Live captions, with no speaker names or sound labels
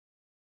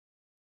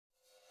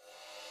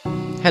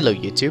Hello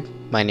YouTube,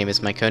 my name is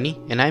Myconi,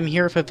 and I'm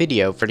here with a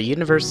video for the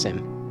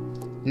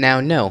Universim.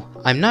 Now no,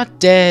 I'm not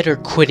dead or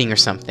quitting or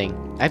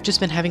something. I've just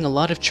been having a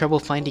lot of trouble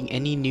finding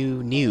any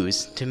new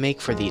news to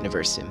make for the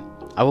Universim.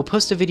 I will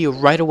post a video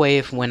right away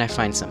when I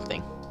find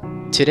something.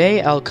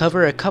 Today I'll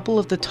cover a couple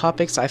of the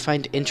topics I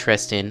find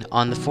interest in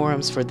on the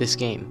forums for this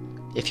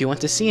game. If you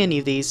want to see any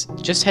of these,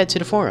 just head to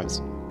the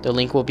forums. The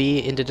link will be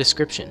in the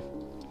description.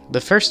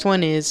 The first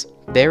one is,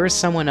 There is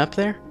Someone Up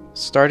There?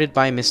 Started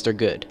by Mr.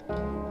 Good.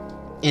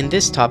 In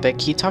this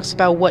topic, he talks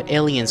about what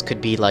aliens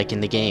could be like in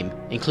the game,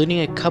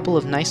 including a couple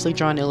of nicely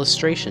drawn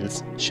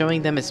illustrations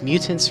showing them as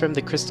mutants from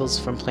the crystals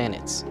from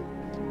planets.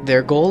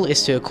 Their goal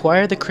is to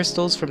acquire the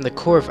crystals from the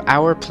core of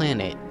our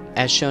planet,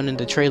 as shown in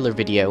the trailer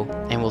video,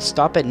 and will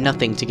stop at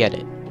nothing to get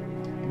it.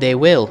 They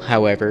will,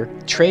 however,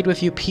 trade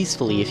with you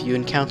peacefully if you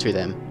encounter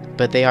them,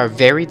 but they are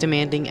very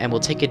demanding and will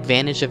take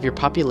advantage of your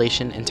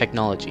population and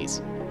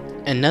technologies.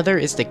 Another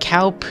is the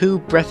Cow Poo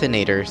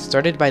Breathinator,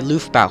 started by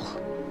Luftbauch.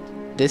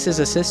 This is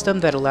a system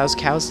that allows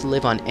cows to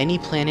live on any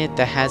planet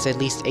that has at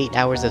least 8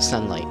 hours of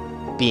sunlight,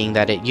 being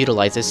that it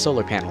utilizes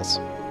solar panels.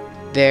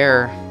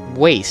 Their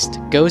waste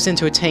goes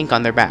into a tank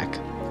on their back,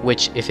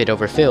 which, if it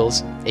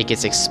overfills, it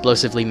gets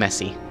explosively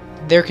messy.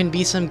 There can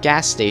be some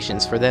gas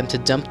stations for them to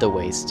dump the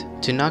waste,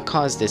 to not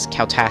cause this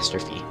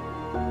catastrophe.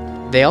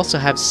 They also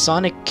have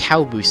sonic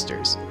cow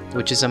boosters,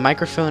 which is a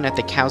microphone at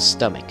the cow's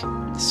stomach,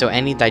 so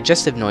any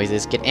digestive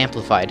noises get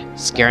amplified,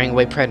 scaring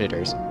away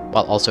predators,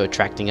 while also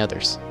attracting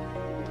others.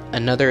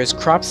 Another is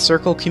Crop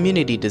Circle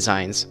Community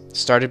Designs,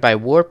 started by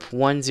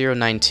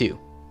Warp1092.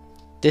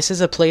 This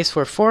is a place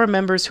for forum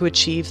members who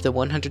achieve the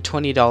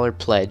 $120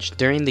 pledge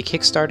during the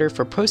Kickstarter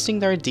for posting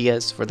their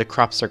ideas for the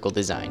crop circle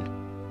design.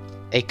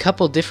 A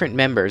couple different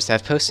members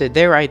have posted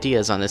their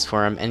ideas on this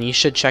forum, and you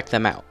should check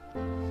them out.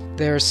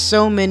 There are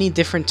so many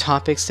different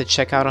topics to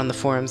check out on the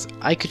forums,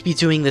 I could be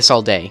doing this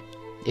all day.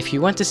 If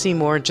you want to see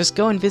more, just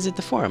go and visit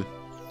the forum.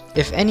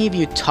 If any of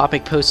you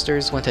topic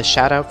posters want a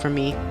shout out from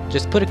me,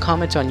 just put a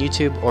comment on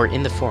YouTube or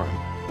in the forum.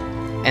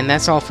 And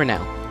that's all for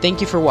now.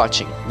 Thank you for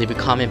watching. Leave a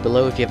comment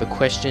below if you have a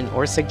question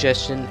or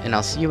suggestion, and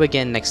I'll see you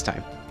again next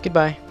time.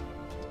 Goodbye.